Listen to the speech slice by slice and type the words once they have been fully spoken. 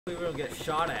We will get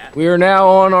shot at. We are now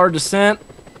on our descent.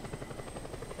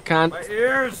 My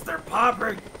ears, they're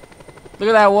popping. Look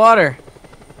at that water.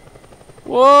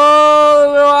 Whoa,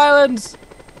 little islands.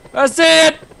 I see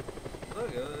it.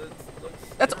 Look,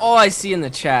 That's all I see in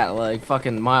the chat. Like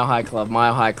fucking Mile High Club,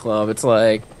 Mile High Club. It's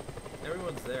like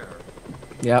everyone's there.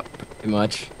 Yep, pretty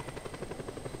much.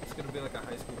 It's gonna be like a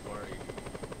high school party.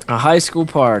 A high school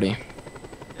party. Yeah,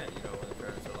 you know when the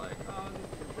parents are like, oh, this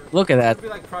is your birthday. Look at that. It's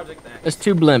gonna be like Project X. There's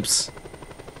two blimps.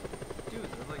 Dude, they're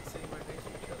like sitting right next to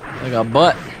each other. Like a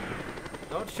butt.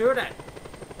 Don't shoot it.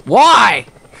 Why?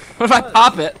 What if I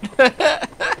pop it?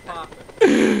 Pop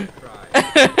it.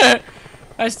 Cry.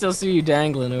 I still see you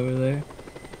dangling over there.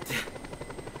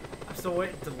 I'm still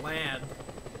waiting to land.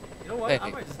 You know what? Hey. I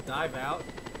might just dive out.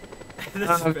 This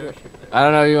I is don't parachute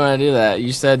there. know if you want to do that.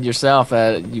 You said yourself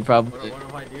that you probably. What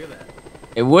if I do that?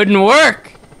 It wouldn't work.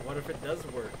 What if it does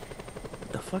work?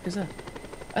 What the fuck is that?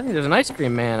 I think there's an ice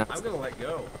cream man. I'm gonna let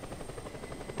go.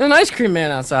 There's an ice cream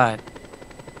man outside.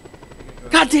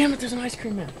 God damn it, there's an ice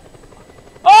cream man.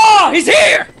 Oh, he's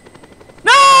here!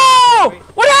 No!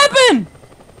 What happened?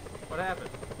 What happened?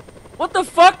 What the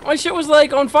fuck? My shit was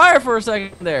like on fire for a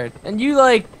second there. And you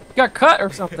like got cut or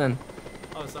something.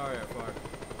 Oh, sorry, I farted.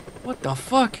 What the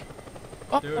fuck?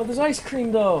 Oh, Dude. there's ice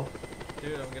cream though.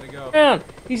 Dude, I'm gonna go. Man,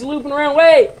 he's looping around.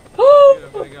 Wait! Dude,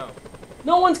 I'm gonna go.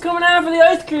 No one's coming after the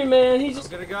ice cream man. He's I'm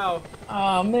just. gonna go.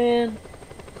 Oh man.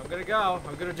 I'm gonna go.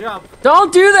 I'm gonna jump.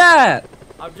 Don't do that!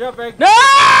 I'm jumping.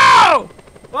 No!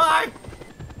 Bye!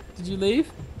 Did you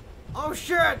leave? Oh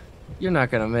shit! You're not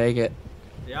gonna make it.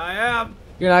 Yeah, I am.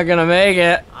 You're not gonna make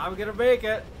it. I'm gonna make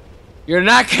it. You're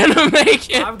not gonna make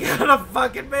it. I'm gonna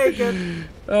fucking make it.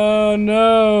 Oh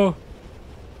no.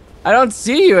 I don't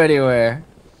see you anywhere.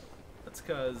 That's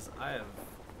because I have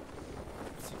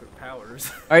secret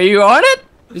powers. Are you on it?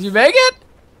 Did you make it?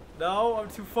 No, I'm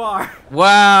too far.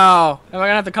 Wow. Am I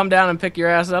gonna have to come down and pick your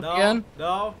ass up No, again?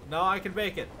 no, I can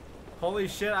make it. Holy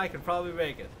shit, I can probably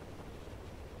make it.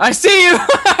 I see you.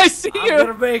 I see I'm you.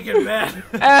 gonna make it, man.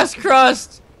 Ass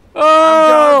crust. I'm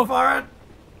Oh. going for it.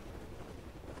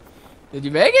 Did you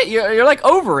make it? You're like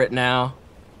over it now.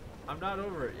 I'm not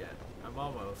over it yet. I'm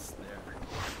almost there.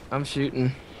 I'm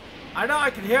shooting. I know,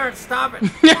 I can hear it. Stop it.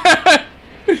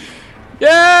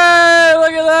 Yay!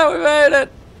 Look at that. We made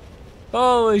it.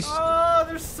 Holy shit. Oh,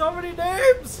 there's so many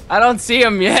names. I don't see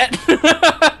him yet.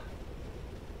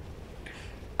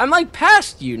 I'm like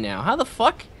past you now. How the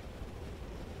fuck?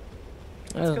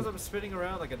 That's because I'm spinning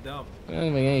around like a dumb. That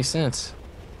doesn't make any sense.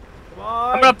 Come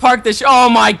on. I'm gonna park this. Oh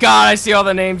my god, I see all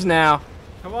the names now.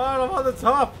 Come on, I'm on the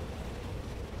top.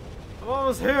 I'm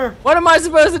almost here. What am I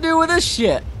supposed to do with this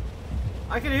shit?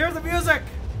 I can hear the music.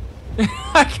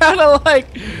 I kinda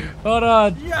like. Hold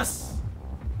on. Yes.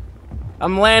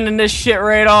 I'm landing this shit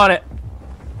right on it.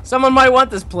 Someone might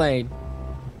want this plane.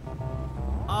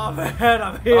 Oh man,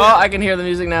 I'm here. Oh, I can hear the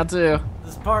music now too.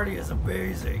 This party is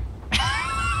amazing.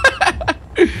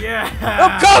 Yeah.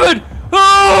 I'm coming!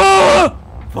 Oh!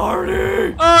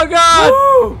 Party. Oh god!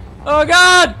 Woo! Oh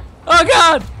god! Oh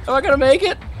god! Am I gonna make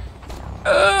it?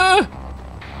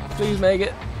 Please make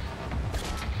it.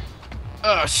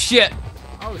 Oh shit!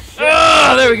 Oh shit.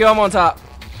 There we go, I'm on top.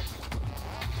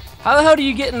 How the hell do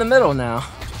you get in the middle now?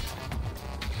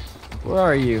 Where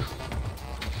are you?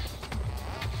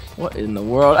 What in the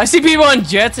world? I see people on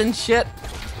jets and shit.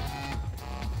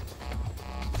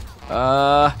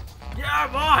 Yeah,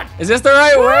 I'm on. Is this the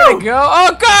right way to go?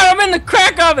 Oh god, I'm in the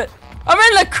crack of it! I'm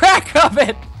in the crack of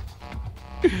it!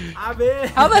 I'm in.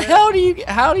 How the hell do you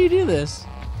do this?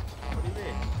 What do you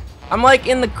mean? I'm like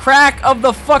in the crack of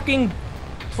the fucking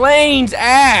plane's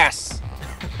ass.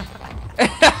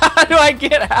 How do I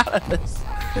get out of this?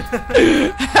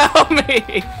 Help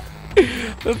me!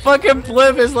 The fucking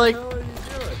blimp is like. What the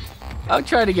hell are you doing? I'm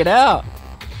trying to get out.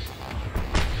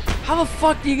 How the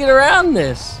fuck do you get around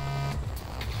this?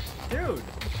 Dude,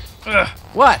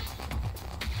 What?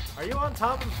 are you on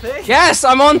top of the thing? Yes,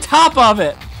 I'm on top of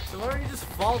it. So why don't you just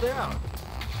fall down?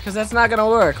 Because that's not gonna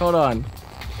work. Hold on.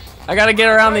 I gotta get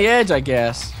around the edge, I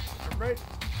guess. I'm right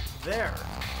there.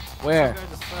 Where? I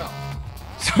just fell.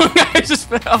 Some guy just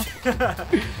fell.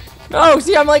 No,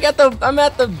 see, I'm at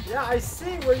the. Yeah, I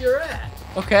see where you're at.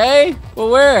 Okay. Well,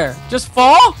 where? Just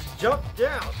fall? Jump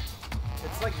down.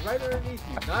 It's like right underneath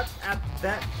you, not at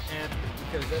that end,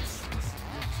 because that's you're just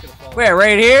gonna fall. Where?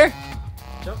 Right here?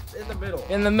 Jump in the middle.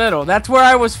 In the middle. That's where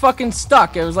I was fucking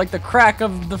stuck. It was like the crack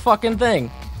of the fucking thing.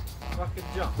 Fucking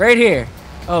jump. Right here.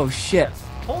 Oh shit. Yes.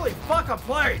 Holy fuck, a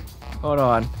plane! Hold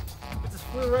on. It just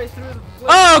flew right through the plane.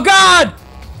 Oh god!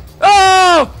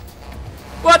 Oh!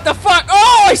 What the fuck?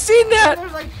 Oh, I seen that!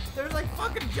 There's like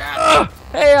fucking jets.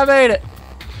 Hey, I made it.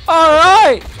 All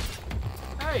right.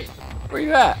 Where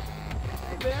you at?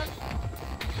 Hey, man.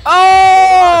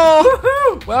 Oh!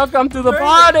 Woohoo! Welcome to the Made it.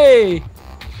 party!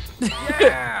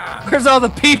 Yeah! Where's all the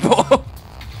people? I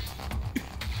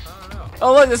don't know.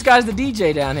 Oh look, this guy's the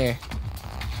DJ down here.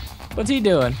 What's he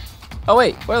doing? Oh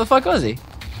wait, where the fuck was he?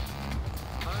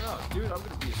 I don't know. Dude, I'm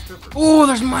gonna be a stripper. Ooh,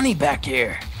 there's money back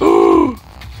here.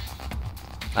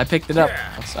 I picked it up.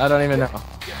 Yeah. I don't even know.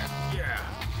 Yeah, yeah.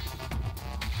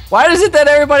 Why is it that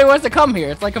everybody wants to come here?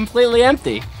 It's like completely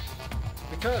empty.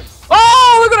 Because.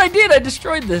 Oh, look what I did. I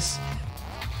destroyed this.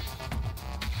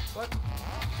 What?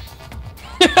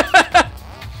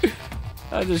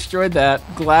 I destroyed that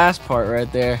glass part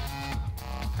right there.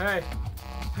 Hey.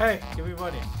 Hey, give me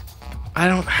money. I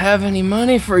don't have any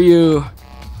money for you.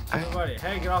 Give me money.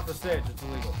 Hey, get off the stage. It's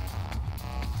illegal.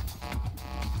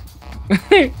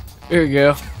 Here we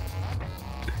go.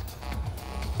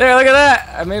 There, look at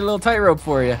that. I made a little tightrope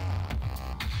for you.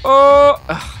 Oh.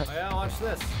 Oh, yeah, watch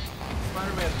this.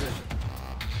 Spider-Man edition.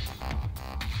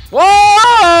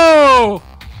 Whoa!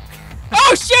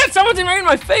 Oh shit! Someone's right in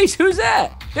my face. Who's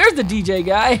that? There's the DJ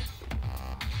guy.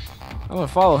 I'm gonna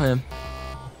follow him.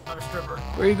 I'm a stripper.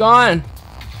 Where you going?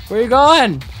 Where you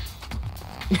going?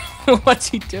 What's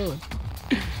he doing?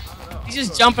 I don't know. He's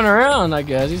just jumping around, I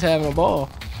guess. He's having a ball.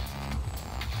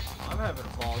 I'm having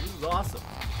a ball. This is awesome.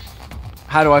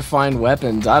 How do I find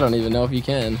weapons? I don't even know if you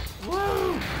can.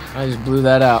 Woo! I just blew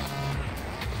that out.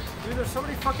 Dude, there's so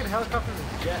many fucking helicopters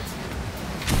and jets.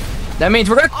 That means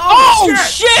we're gonna. Oh, Oh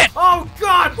shit! Oh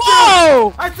god! Whoa!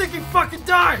 Dude! I think he fucking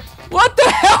died! What the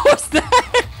hell was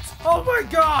that? Oh my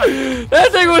god!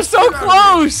 That thing was so Get out of here.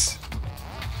 close!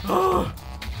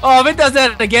 Oh, if it does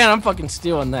that again, I'm fucking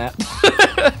stealing that.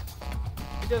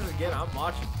 He does it again, I'm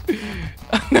watching.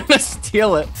 I'm gonna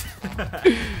steal it.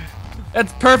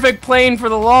 That's perfect plane for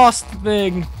the lost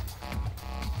thing.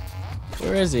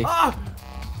 Where is he? Ah!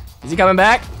 Is he coming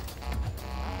back?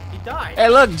 He died. Hey,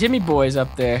 look, Jimmy Boy's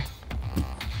up there.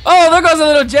 Oh, there goes a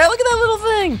little jet. Look at that little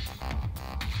thing.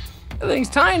 That thing's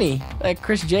tiny. That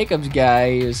Chris Jacobs guy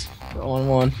is on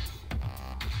one.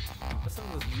 Listen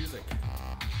to this music.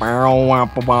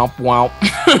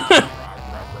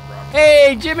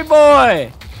 Hey, Jimmy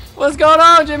Boy. What's going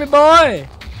on, Jimmy Boy?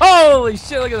 Holy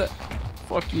shit, look at that.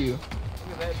 Fuck you. Look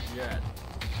at that jet.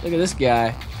 Look at this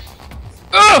guy.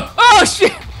 Oh, oh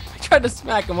shit. I tried to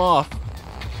smack him off.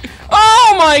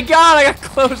 Oh my god, I got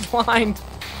clotheslined.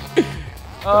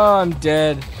 Oh, I'm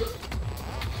dead.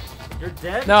 You're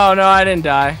dead? No, I didn't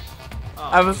die. Oh,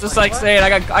 I was just like what? saying, I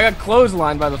got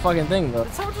clotheslined by the fucking thing though.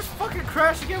 Did someone just fucking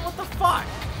crash again? What the fuck?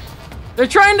 They're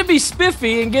trying to be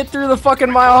spiffy and get through the fucking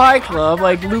Mile High Club,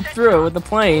 like loop through it with the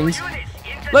planes.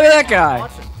 Look at that guy.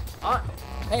 Watch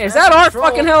it. Hey, is that our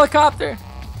fucking helicopter?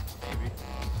 Maybe.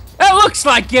 That looks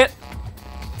like it.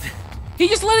 He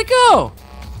just let it go.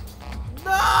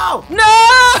 No!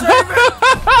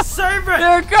 No! Save it!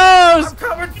 There it goes. I'm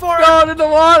coming for it! Going in the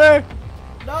water.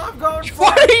 No, I'm going for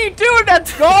What it! are you doing?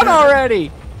 That's gone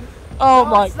already. Oh No,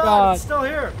 my it's not. god. It's still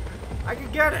here. I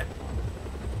can get it.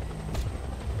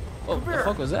 What the here.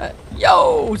 fuck was that?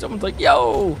 Yo! Someone's like,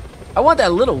 yo! I want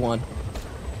that little one.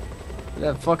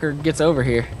 That fucker gets over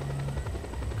here.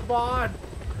 Come on.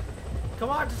 Come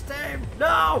on, just aim.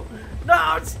 No!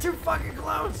 No, it's too fucking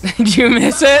close. Did you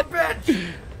miss Son it? of a bitch.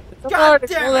 It's God hard to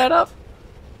damn pull it. that up.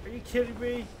 Are you kidding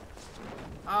me?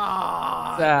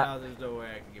 Ah, that? no, there's no way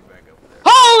I can get back up there.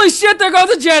 Holy shit, there goes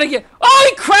the jet again. Oh,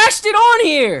 he crashed it on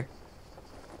here.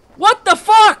 What the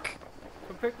fuck?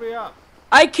 Come pick me up.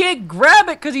 I can't grab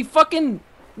it because he fucking...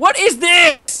 What is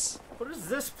this? What is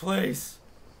this place?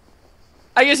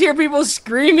 I just hear people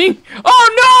screaming. Oh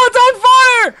no, it's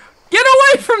on fire! Get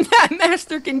away from that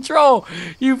master control,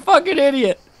 you fucking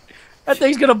idiot. That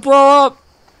thing's gonna blow up.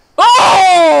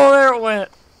 Oh, there it went.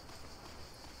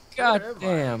 God Where am I?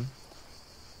 damn.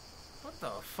 What the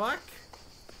fuck?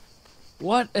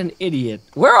 What an idiot.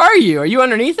 Where are you? Are you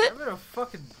underneath it? I'm in a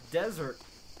fucking desert.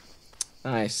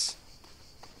 Nice.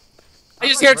 I'm I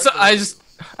just like heard right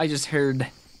there. I just heard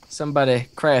somebody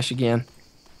crash again.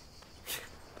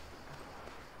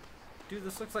 Dude,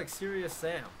 this looks like Serious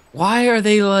Sam. Why are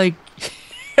they like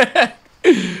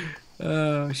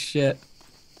oh shit.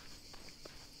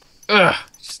 Ugh,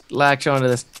 just latch onto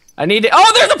this. I need to.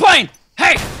 Oh, there's the plane!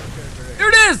 Hey! There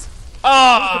it is! Come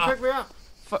Oh, pick me up.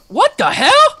 what the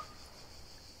hell?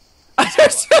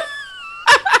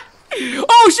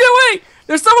 Oh shit, wait!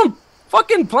 There's someone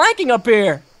fucking planking up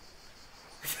here.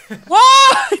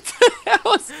 What the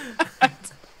hell is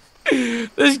that?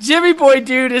 This Jimmy Boy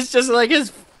dude is just like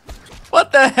his.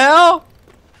 What the hell?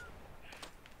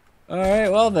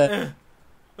 Alright, well then.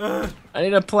 I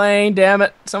need a plane, damn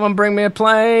it. Someone bring me a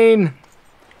plane.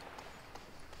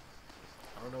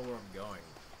 I don't know where I'm going.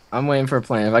 I'm waiting for a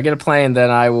plane. If I get a plane, then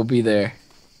I will be there.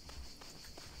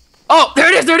 Oh, there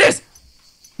it is! There it is!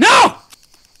 No!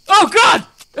 Oh God!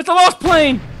 It's a lost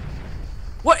plane!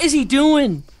 What is he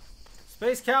doing?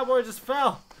 Space Cowboy just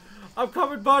fell. I'm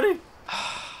coming, buddy.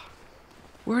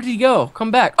 Where did he go?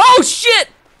 Come back. Oh shit!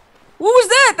 What was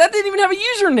that? That didn't even have a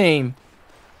username.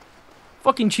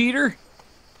 Fucking cheater.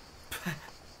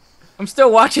 I'm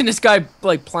still watching this guy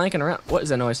like planking around. What is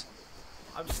that noise?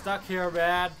 I'm stuck here,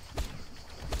 man.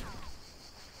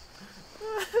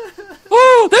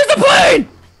 Oh, there's the plane!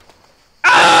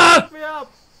 Ah! Pick me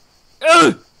up.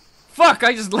 Ugh! Fuck,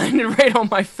 I just landed right on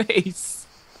my face.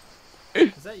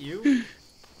 Is that you?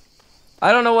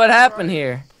 I don't know what happened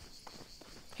here.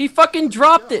 He fucking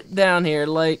dropped it down here,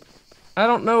 like, I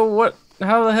don't know what,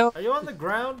 how the hell. Are you on the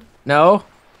ground? No.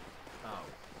 Oh.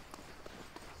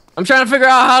 I'm trying to figure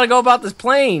out how to go about this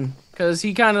plane, because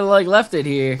he kind of, like, left it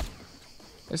here.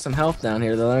 There's some health down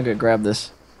here, though. I'm gonna grab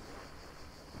this.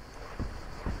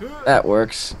 That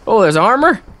works. Oh, there's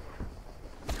armor?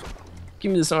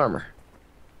 Give me this armor.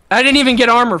 I didn't even get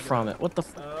armor from it. What the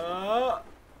f-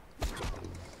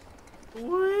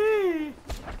 Wee.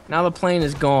 Now the plane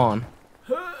is gone.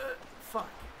 Fuck.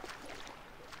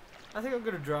 I think I'm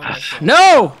gonna drown myself.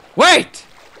 No! Wait!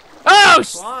 Oh,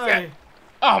 Why? shit!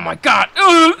 Oh my God!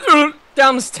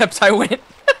 Down the steps I went.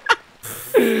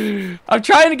 I'm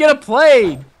trying to get a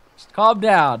plane. Just calm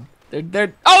down.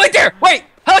 They're. Oh, wait there! Wait!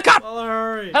 Helicopter! Well,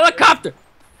 hurry. Helicopter!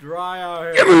 Dry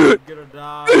out here. I'm gonna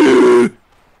die.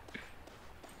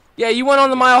 Yeah, you went on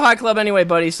the Mile High Club anyway,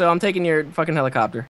 buddy. So I'm taking your fucking helicopter.